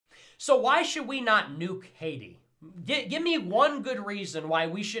So why should we not nuke Haiti? Give me one good reason why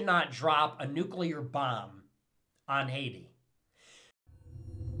we should not drop a nuclear bomb on Haiti.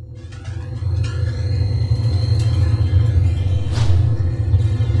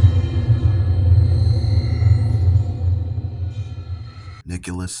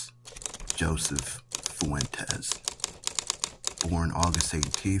 Nicholas Joseph Fuentes, born August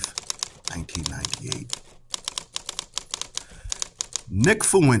 18th, 1998. Nick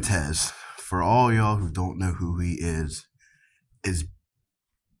Fuentes, for all y'all who don't know who he is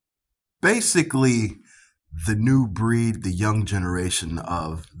basically the new breed, the young generation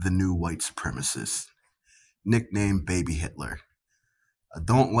of the new white supremacists, nicknamed Baby Hitler. I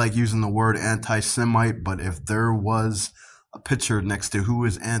don't like using the word anti-Semite, but if there was a picture next to who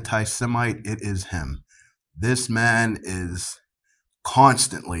is anti-Semite, it is him. This man is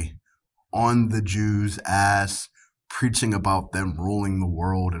constantly on the Jews' ass, preaching about them ruling the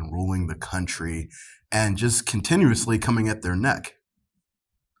world and ruling the country, and just continuously coming at their neck.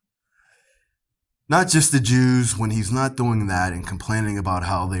 Not just the Jews, when he's not doing that and complaining about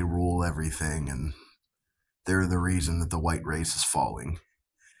how they rule everything and they're the reason that the white race is falling.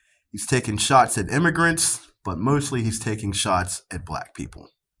 He's taking shots at immigrants, but mostly he's taking shots at black people.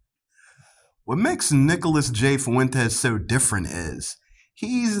 What makes Nicholas J. Fuentes so different is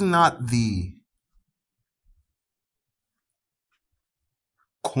he's not the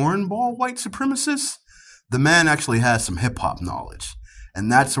cornball white supremacist. The man actually has some hip-hop knowledge,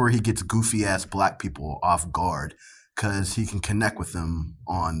 and that's where he gets goofy-ass black people off guard, because he can connect with them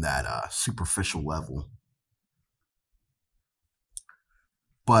on that superficial level.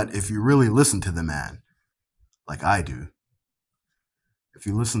 But if you really listen to the man, like I do, if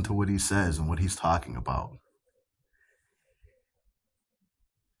you listen to what he says and what he's talking about,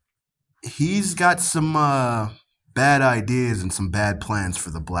 he's got some bad ideas and some bad plans for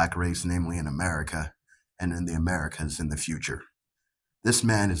the black race, namely in America and in the Americas in the future. This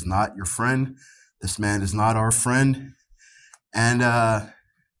man is not your friend. This man is not our friend. And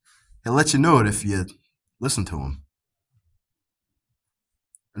he'll let you know it if you listen to him.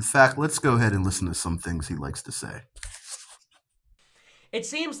 In fact, let's go ahead and listen to some things he likes to say. It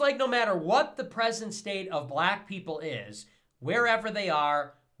seems like no matter what the present state of black people is, wherever they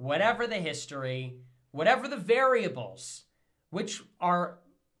are, whatever the history, whatever the variables, which are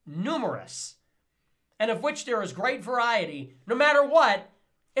numerous, and of which there is great variety, no matter what,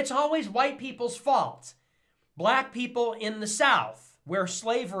 it's always white people's fault. Black people in the South, where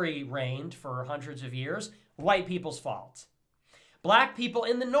slavery reigned for hundreds of years, white people's fault. Black people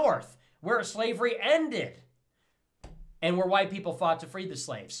in the North, where slavery ended, and where white people fought to free the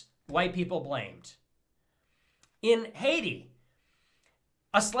slaves, white people blamed. In Haiti,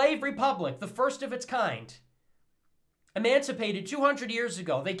 a slave republic, the first of its kind, emancipated 200 years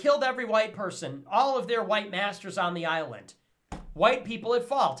ago. They killed every white person, all of their white masters on the island. White people at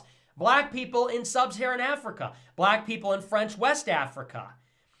fault. Black people in sub-Saharan Africa. Black people in French West Africa,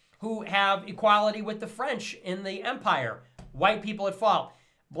 who have equality with the French in the empire. White people at fault.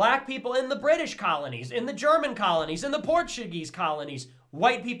 Black people in the British colonies, in the German colonies, in the Portuguese colonies.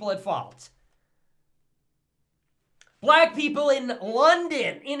 White people at fault. Black people in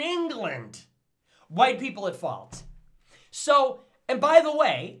London, in England. White people at fault. So, and by the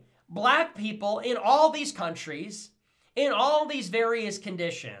way, black people in all these countries, in all these various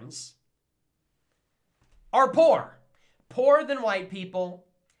conditions, are poor. Poorer than white people,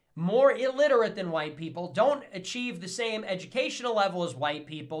 more illiterate than white people, don't achieve the same educational level as white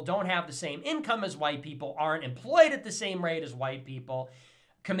people, don't have the same income as white people, aren't employed at the same rate as white people,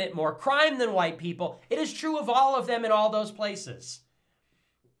 commit more crime than white people. It is true of all of them in all those places.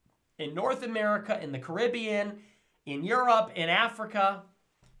 In North America, in the Caribbean, in Europe, in Africa.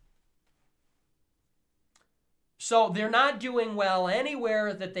 So they're not doing well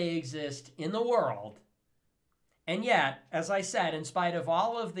anywhere that they exist in the world. And yet, as I said, in spite of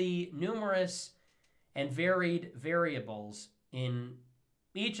all of the numerous and varied variables in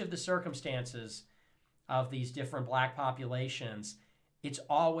each of the circumstances of these different black populations, it's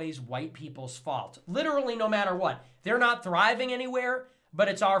always white people's fault. Literally, no matter what. They're not thriving anywhere, but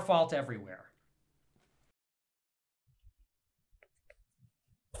it's our fault everywhere.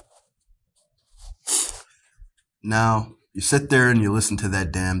 Now, you sit there and you listen to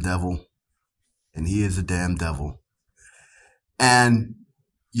that damn devil, and he is a damn devil. And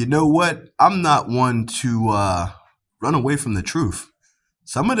you know what? I'm not one to run away from the truth.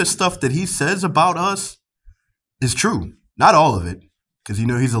 Some of the stuff that he says about us is true. Not all of it, because, you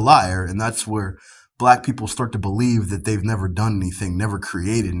know, he's a liar, and that's where black people start to believe that they've never done anything, never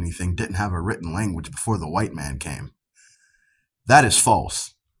created anything, didn't have a written language before the white man came. That is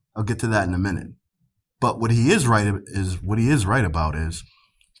false. I'll get to that in a minute. But what he is right about is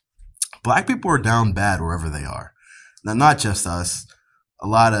black people are down bad wherever they are. Now, not just us. A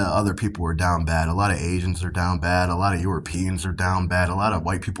lot of other people are down bad. A lot of Asians are down bad. A lot of Europeans are down bad. A lot of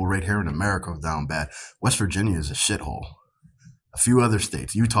white people right here in America are down bad. West Virginia is a shithole. A few other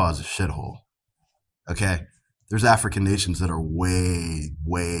states. Utah is a shithole. Okay? There's African nations that are way,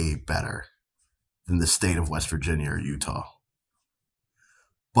 way better than the state of West Virginia or Utah.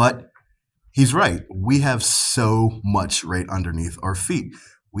 But he's right. We have so much right underneath our feet.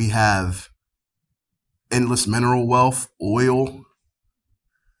 We have endless mineral wealth, oil,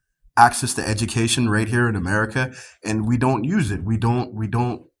 access to education right here in America, and we don't use it. We don't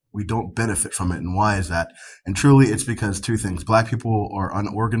benefit from it. And why is that? And truly, it's because two things. Black people are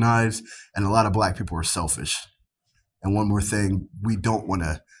unorganized, and a lot of black people are selfish. And one more thing, we don't want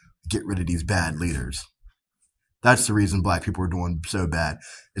to get rid of these bad leaders. That's the reason black people are doing so bad,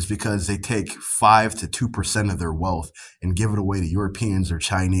 is because they take 5 to 2% of their wealth and give it away to Europeans or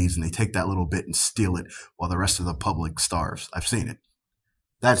Chinese, and they take that little bit and steal it while the rest of the public starves. I've seen it.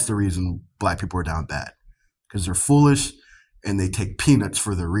 That's the reason black people are down bad, because they're foolish and they take peanuts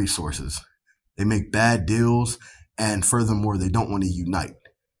for their resources. They make bad deals, and furthermore, they don't want to unite.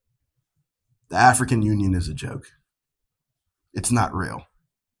 The African Union is a joke. It's not real.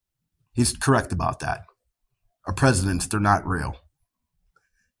 He's correct about that. Our presidents, they're not real.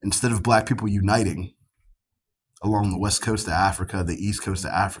 Instead of black people uniting along the west coast of Africa, the east coast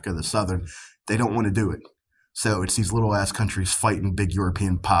of Africa, the southern, they don't want to do it. So it's these little ass countries fighting big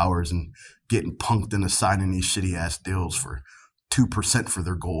European powers and getting punked into signing these shitty ass deals for 2% for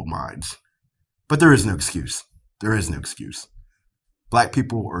their gold mines. But there is no excuse. There is no excuse. Black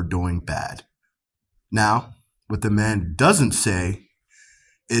people are doing bad. Now, what the man doesn't say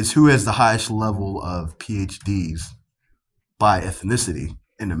is who has the highest level of PhDs by ethnicity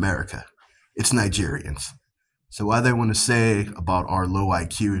in America. It's Nigerians. So why they want to say about our low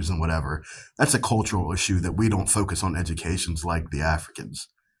IQs and whatever, that's a cultural issue that we don't focus on educations like the Africans.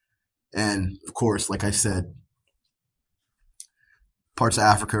 And of course, like I said, parts of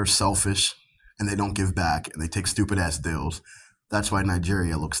Africa are selfish and they don't give back and they take stupid ass deals. That's why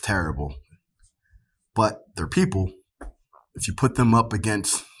Nigeria looks terrible. But their people, if you put them up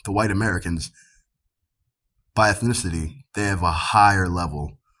against the white Americans by ethnicity, they have a higher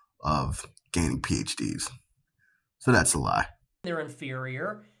level of gaining PhDs. So that's a lie. They're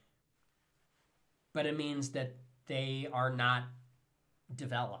inferior, but it means that they are not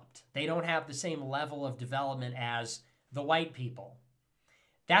developed. They don't have the same level of development as the white people.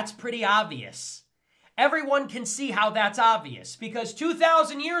 That's pretty obvious. Everyone can see how that's obvious, because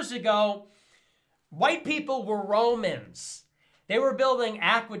 2,000 years ago, white people were Romans. They were building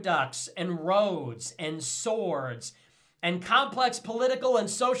aqueducts and roads and swords and complex political and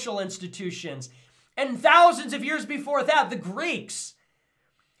social institutions. And thousands of years before that, the Greeks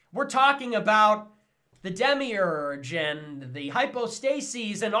were talking about the demiurge and the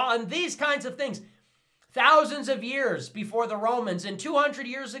hypostases and these kinds of things. Thousands of years before the Romans. And 200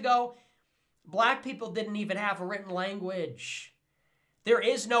 years ago, black people didn't even have a written language. There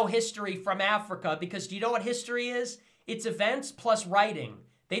is no history from Africa, because do you know what history is? It's events plus writing.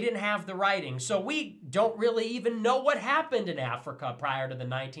 They didn't have the writing. So we don't really even know what happened in Africa prior to the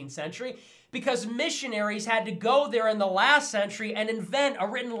 19th century, because missionaries had to go there in the last century and invent a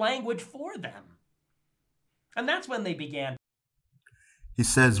written language for them. And that's when they began. He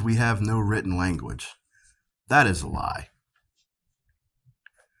says we have no written language. That is a lie.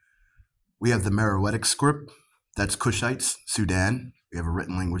 We have the Meroitic script. That's Cushites, Sudan. We have a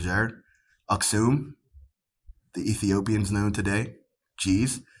written language there. Aksum, the Ethiopians known today,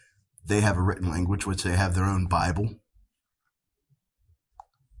 Ge'ez, they have a written language, which they have their own Bible.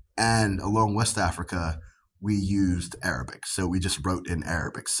 And along West Africa, we used Arabic. So we just wrote in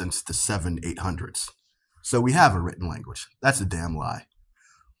Arabic since the 800s. So we have a written language. That's a damn lie.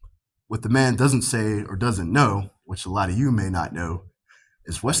 What the man doesn't say or doesn't know, which a lot of you may not know,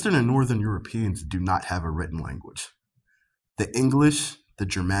 is Western and Northern Europeans do not have a written language. The English, the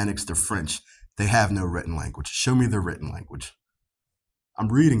Germanics, the French, they have no written language. Show me their written language. I'm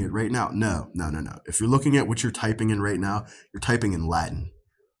reading it right now. No. If you're looking at what you're typing in right now, you're typing in Latin.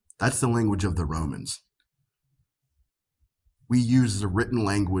 That's the language of the Romans. We use the written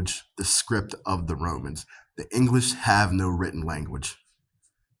language, the script of the Romans. The English have no written language.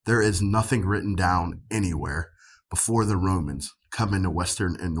 There is nothing written down anywhere before the Romans come into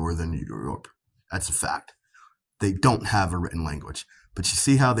Western and Northern Europe. That's a fact. They don't have a written language. But you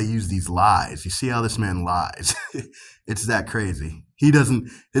see how they use these lies. You see how this man lies. It's that crazy.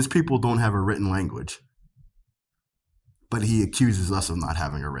 His people don't have a written language. but he accuses us of not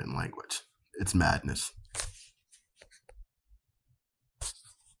having a written language. It's madness.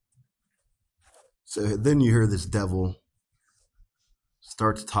 So then you hear this devil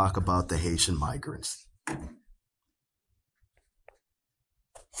start to talk about the Haitian migrants.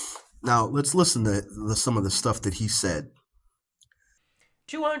 Now, let's listen to some of the stuff that he said.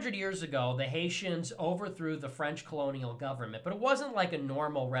 200 years ago, the Haitians overthrew the French colonial government, but it wasn't like a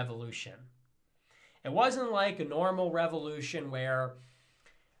normal revolution. It wasn't like a normal revolution where,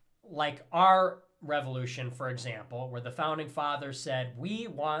 like our revolution, for example, where the founding fathers said, we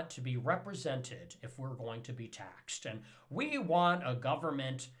want to be represented if we're going to be taxed, and we want a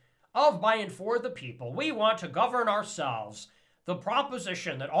government of, by, and for the people. We want to govern ourselves. The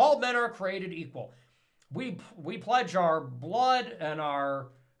proposition that all men are created equal. We pledge our blood and our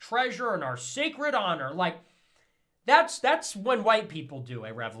treasure and our sacred honor. Like, that's when white people do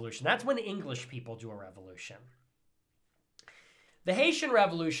a revolution. That's when English people do a revolution. The Haitian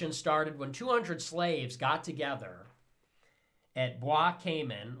Revolution started when 200 slaves got together at Bois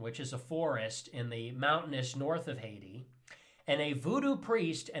Cayman, which is a forest in the mountainous north of Haiti, and a voodoo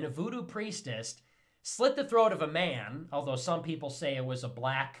priest and a voodoo priestess slit the throat of a man, although some people say it was a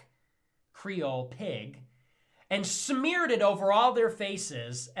black Creole pig, and smeared it over all their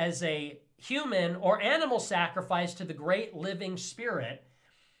faces as a human or animal sacrifice to the great living spirit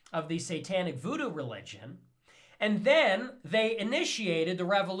of the satanic voodoo religion. And then they initiated the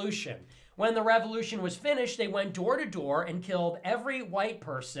revolution. When the revolution was finished, they went door to door and killed every white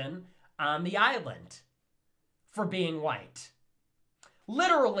person on the island for being white.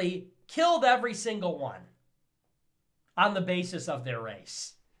 Literally killed every single one on the basis of their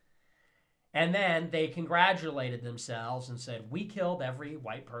race. And then they congratulated themselves and said, we killed every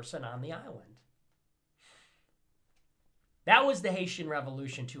white person on the island. That was the Haitian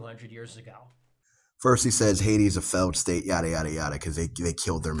Revolution 200 years ago. First he says Haiti is a failed state, yada, yada, yada, because they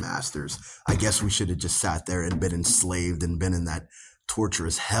killed their masters. I guess we should have just sat there and been enslaved and been in that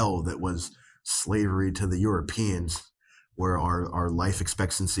torturous hell that was slavery to the Europeans, where our life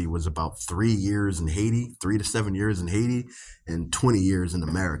expectancy was about 3 years in Haiti, 3 to 7 years in Haiti, and 20 years in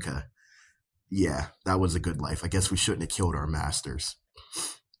America. Yeah, that was a good life. I guess we shouldn't have killed our masters.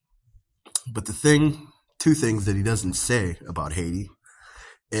 But two things that he doesn't say about Haiti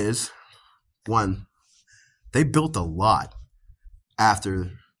is, one, they built a lot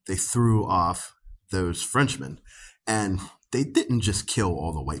after they threw off those Frenchmen. And they didn't just kill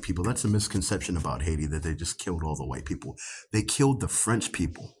all the white people. That's a misconception about Haiti, that they just killed all the white people. They killed the French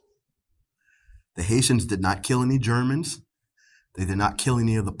people. The Haitians did not kill any Germans. They did not kill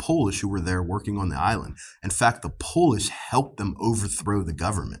any of the Polish who were there working on the island. In fact, the Polish helped them overthrow the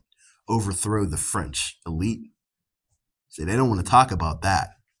government, overthrow the French elite. See, they don't want to talk about that.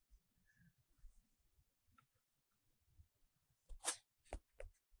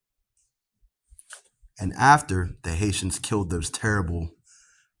 And after the Haitians killed those terrible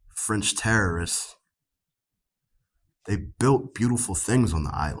French terrorists, they built beautiful things on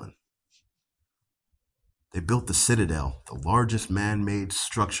the island. They built the Citadel, the largest man-made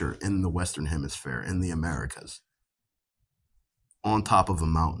structure in the Western Hemisphere, in the Americas, on top of a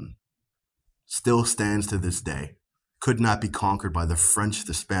mountain. Still stands to this day. Could not be conquered by the French,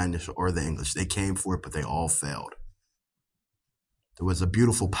 the Spanish, or the English. They came for it, but they all failed. There was a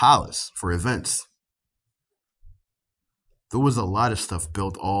beautiful palace for events. There was a lot of stuff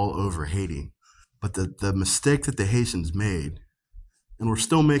built all over Haiti. But the mistake that the Haitians made, and we're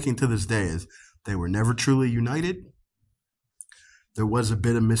still making to this day, is they were never truly united. There was a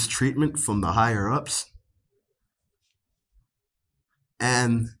bit of mistreatment from the higher ups.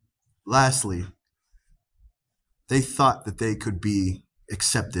 And lastly, they thought that they could be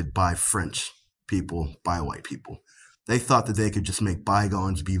accepted by French people, by white people. They thought that they could just make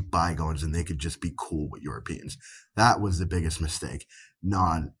bygones be bygones and they could just be cool with Europeans. That was the biggest mistake.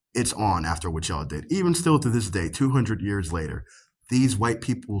 It's on after what y'all did. Even still to this day, 200 years later, these white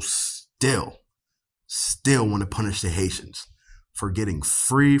people still want to punish the Haitians for getting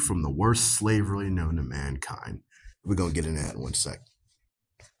free from the worst slavery known to mankind. We're going to get into that in 1 sec.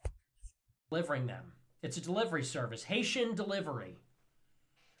 Delivering them. It's a delivery service. Haitian delivery.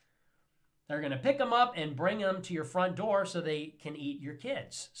 They're going to pick them up and bring them to your front door so they can eat your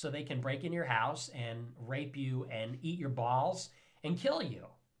kids. So they can break in your house and rape you and eat your balls and kill you.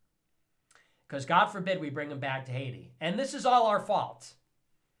 Because God forbid we bring them back to Haiti. And this is all our fault.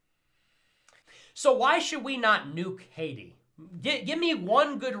 So why should we not nuke Haiti? Give me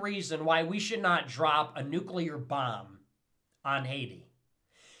one good reason why we should not drop a nuclear bomb on Haiti.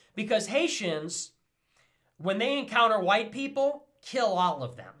 Because Haitians, when they encounter white people, kill all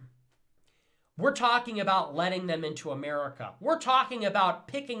of them. We're talking about letting them into America. We're talking about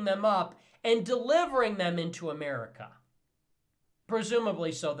picking them up and delivering them into America,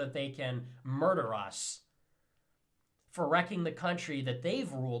 presumably so that they can murder us for wrecking the country that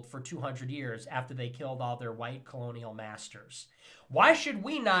they've ruled for 200 years after they killed all their white colonial masters. Why should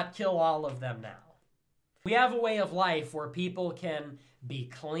we not kill all of them now? We have a way of life where people can be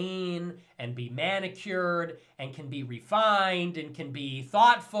clean and be manicured and can be refined and can be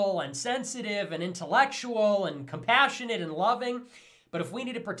thoughtful and sensitive and intellectual and compassionate and loving. But if we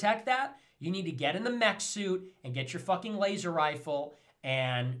need to protect that, you need to get in the mech suit and get your fucking laser rifle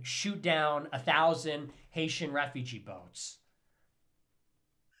and shoot down 1,000 Haitian refugee boats.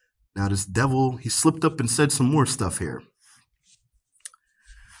 Now this devil, he slipped up and said some more stuff here.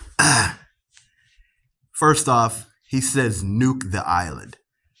 First off, he says nuke the island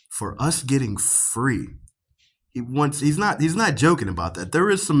for us getting free. He's not joking about that. There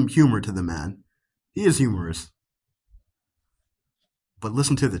is some humor to the man. He is humorous. But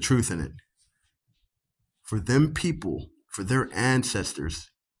listen to the truth in it. For them people, for their ancestors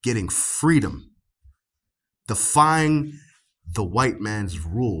getting freedom, defying the white man's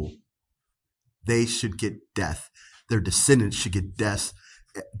rule, they should get death. Their descendants should get death,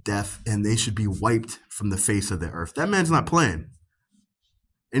 and they should be wiped from the face of the earth. That man's not playing.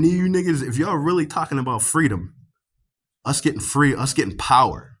 Any of you niggas, if y'all really talking about freedom, us getting free, us getting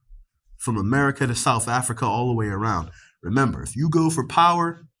power from America to South Africa all the way around, remember, if you go for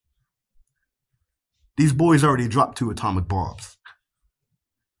power, these boys already dropped 2 atomic bombs.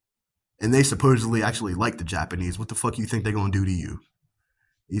 And they supposedly actually like the Japanese. What the fuck you think they're going to do to you?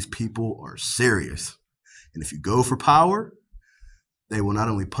 These people are serious. And if you go for power, they will not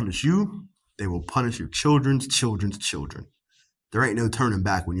only punish you, they will punish your children's children's children. There ain't no turning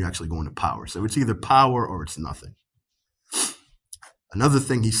back when you actually go into power. So it's either power or it's nothing. Another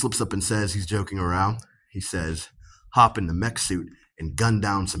thing he slips up and says, he's joking around. He says, hop in the mech suit and gun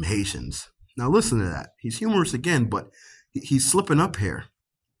down some Haitians. Now listen to that. He's humorous again, but he's slipping up here.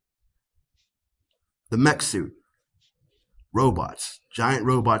 The mech suit. Robots. Giant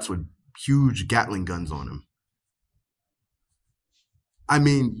robots with huge Gatling guns on them. I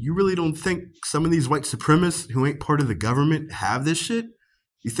mean, you really don't think some of these white supremacists who ain't part of the government have this shit?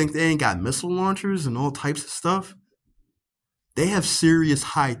 You think they ain't got missile launchers and all types of stuff? They have serious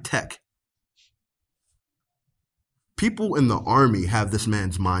high tech. People in the army have this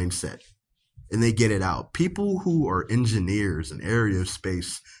man's mindset, and they get it out. People who are engineers and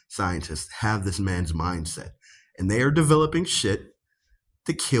aerospace scientists have this man's mindset, and they are developing shit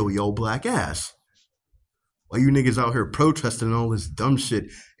to kill your black ass. Why you niggas out here protesting all this dumb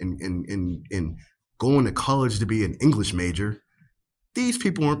shit and going to college to be an English major? These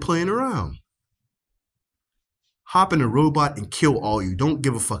people aren't playing around. Hop in a robot and kill all you. Don't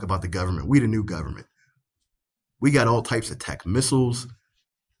give a fuck about the government. We the new government. We got all types of tech, missiles,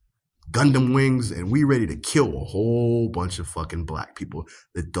 Gundam wings, and we ready to kill a whole bunch of fucking black people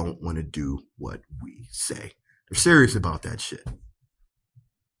that don't want to do what we say. They're serious about that shit.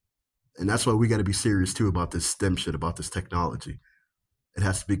 And that's why we got to be serious too about this STEM shit, about this technology. It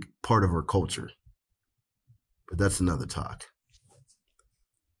has to be part of our culture. But that's another talk.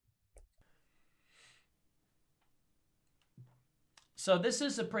 So this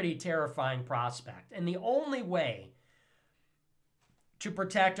is a pretty terrifying prospect. And the only way to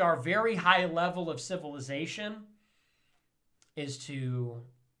protect our very high level of civilization is to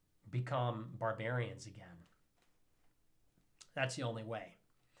become barbarians again. That's the only way.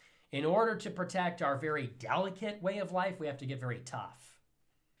 In order to protect our very delicate way of life, we have to get very tough.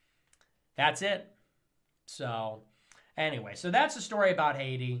 That's it. So anyway, so that's the story about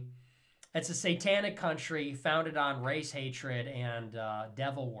Haiti. It's a satanic country founded on race hatred and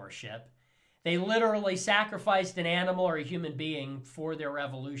devil worship. They literally sacrificed an animal or a human being for their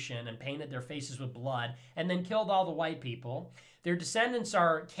revolution and painted their faces with blood and then killed all the white people. Their descendants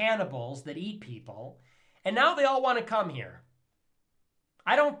are cannibals that eat people. And now they all want to come here.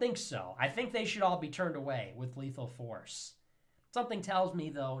 I don't think so. I think they should all be turned away with lethal force. Something tells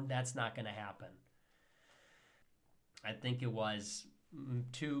me, though, that's not going to happen. I think it was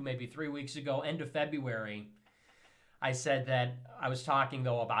 2, maybe 3 weeks ago, end of February, I said that I was talking,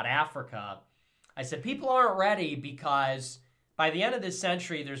 though, about Africa. I said people aren't ready because by the end of this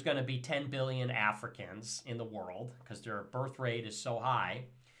century, there's going to be 10 billion Africans in the world because their birth rate is so high.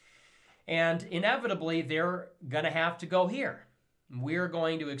 And inevitably, they're going to have to go here. We're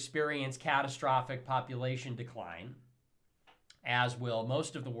going to experience catastrophic population decline, as will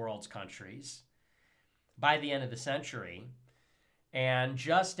most of the world's countries, by the end of the century. And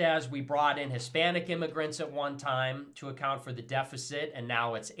just as we brought in Hispanic immigrants at one time to account for the deficit, and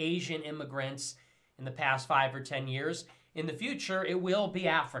now it's Asian immigrants in the past 5 or 10 years, in the future, it will be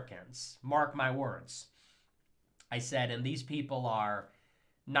Africans. Mark my words. I said, and these people are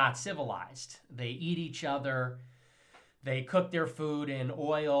not civilized. They eat each other. They cook their food in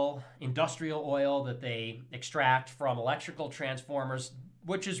oil, industrial oil that they extract from electrical transformers,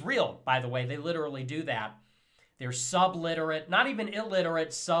 which is real, by the way. They literally do that. They're subliterate, not even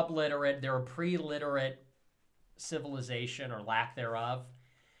illiterate, subliterate. They're a pre-literate civilization or lack thereof.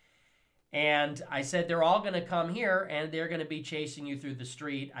 And I said, they're all going to come here and they're going to be chasing you through the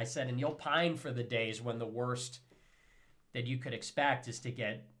street. I said, and you'll pine for the days when the worst that you could expect is to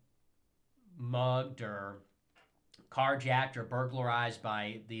get mugged or carjacked or burglarized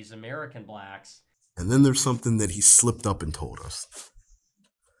by these American blacks. And then there's something that he slipped up and told us.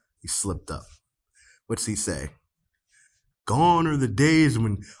 He slipped up. What's he say? Gone are the days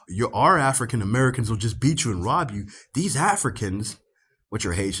when our African Americans will just beat you and rob you. These Africans, which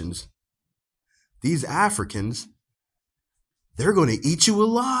are Haitians, these Africans, they're going to eat you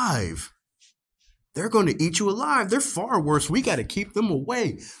alive. They're going to eat you alive. They're far worse. We got to keep them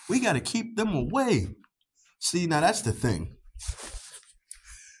away. We got to keep them away. See, now that's the thing.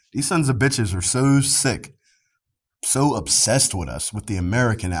 These sons of bitches are so sick, so obsessed with us, with the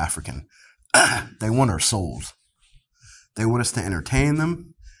American African. They want our souls. They want us to entertain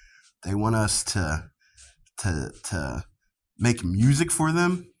them. They want us to make music for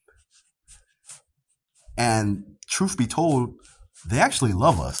them. And truth be told, they actually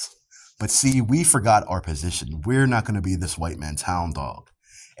love us. But see, we forgot our position. We're not going to be this white man's hound dog.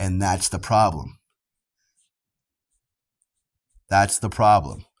 And that's the problem. That's the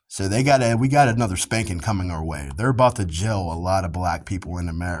problem. So we got another spanking coming our way. They're about to jail a lot of black people in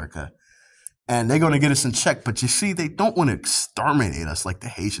America. And they're going to get us in check. But you see, they don't want to exterminate us like the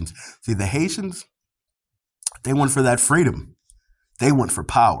Haitians. See, the Haitians, they want for that freedom. They want for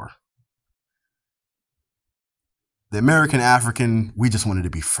power. The American African, we just wanted to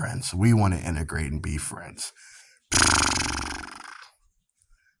be friends. We want to integrate and be friends.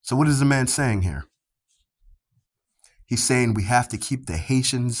 So what is the man saying here? He's saying we have to keep the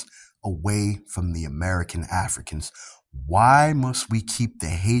Haitians away from the American Africans. Why must we keep the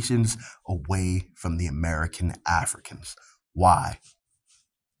Haitians away from the American Africans? Why?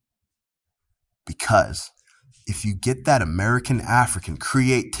 Because if you get that American African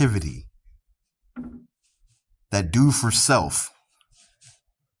creativity, that do for self,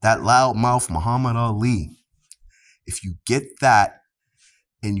 that loudmouth Muhammad Ali, if you get that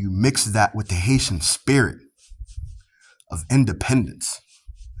and you mix that with the Haitian spirit of independence,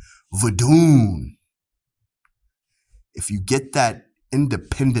 Vadoon, if you get that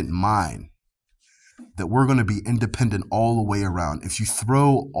independent mind, that we're going to be independent all the way around, if you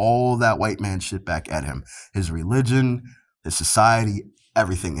throw all that white man shit back at him, his religion, his society,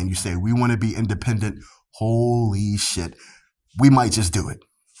 everything, and you say, we want to be independent, holy shit, we might just do it.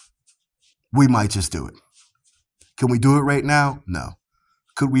 We might just do it. Can we do it right now? No.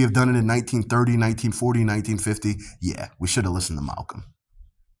 Could we have done it in 1930, 1940, 1950? Yeah, we should have listened to Malcolm.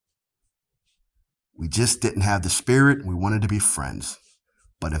 We just didn't have the spirit. We wanted to be friends.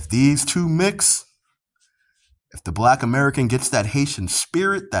 But if these two mix, if the black American gets that Haitian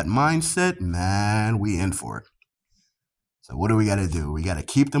spirit, that mindset, man, we in for it. So what do we got to do? We got to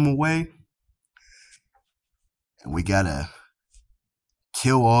keep them away. And we got to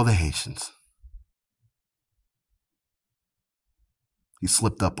kill all the Haitians. He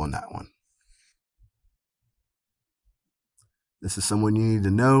slipped up on that one. This is someone you need to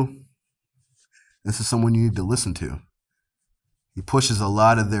know. This is someone you need to listen to. He pushes a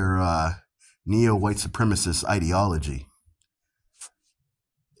lot of their neo-white supremacist ideology.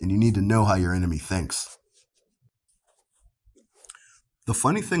 And you need to know how your enemy thinks. The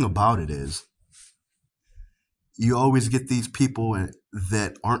funny thing about it is, you always get these people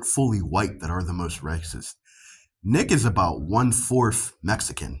that aren't fully white that are the most racist. Nick is about 1/4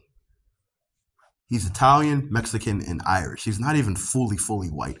 Mexican. He's Italian, Mexican, and Irish. He's not even fully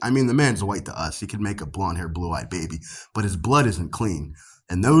white. I mean, the man's white to us. He could make a blonde-haired, blue-eyed baby, but his blood isn't clean.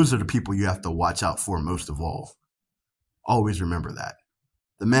 And those are the people you have to watch out for most of all. Always remember that.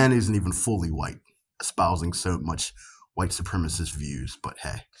 The man isn't even fully white, espousing so much white supremacist views, but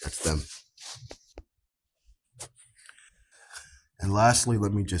hey, that's them. And lastly,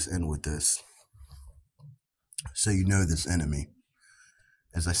 let me just end with this. So you know this enemy.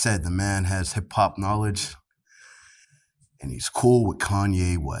 As I said, the man has hip-hop knowledge, and he's cool with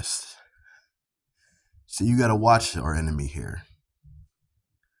Kanye West. So you got to watch our enemy here.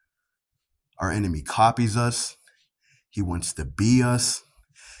 Our enemy copies us. He wants to be us.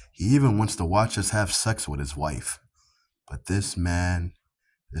 He even wants to watch us have sex with his wife. But this man,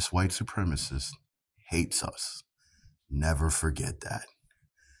 this white supremacist, hates us. Never forget that.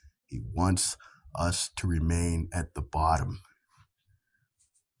 He wants us to remain at the bottom.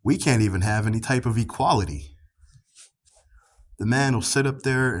 We can't even have any type of equality. The man will sit up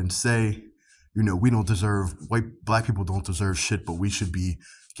there and say, we don't deserve, black people don't deserve shit, but we should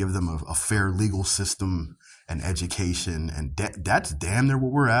give them a fair legal system and education. And that's damn near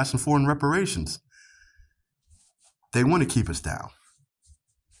what we're asking for in reparations. They want to keep us down.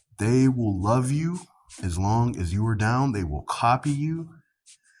 They will love you as long as you are down. They will copy you.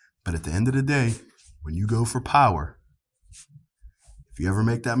 But at the end of the day, when you go for power, if you ever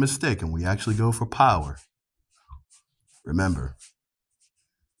make that mistake and we actually go for power, remember,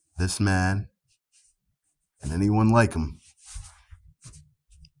 this man and anyone like him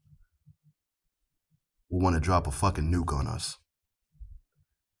will want to drop a fucking nuke on us.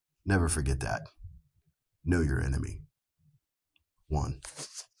 Never forget that. Know your enemy. 1.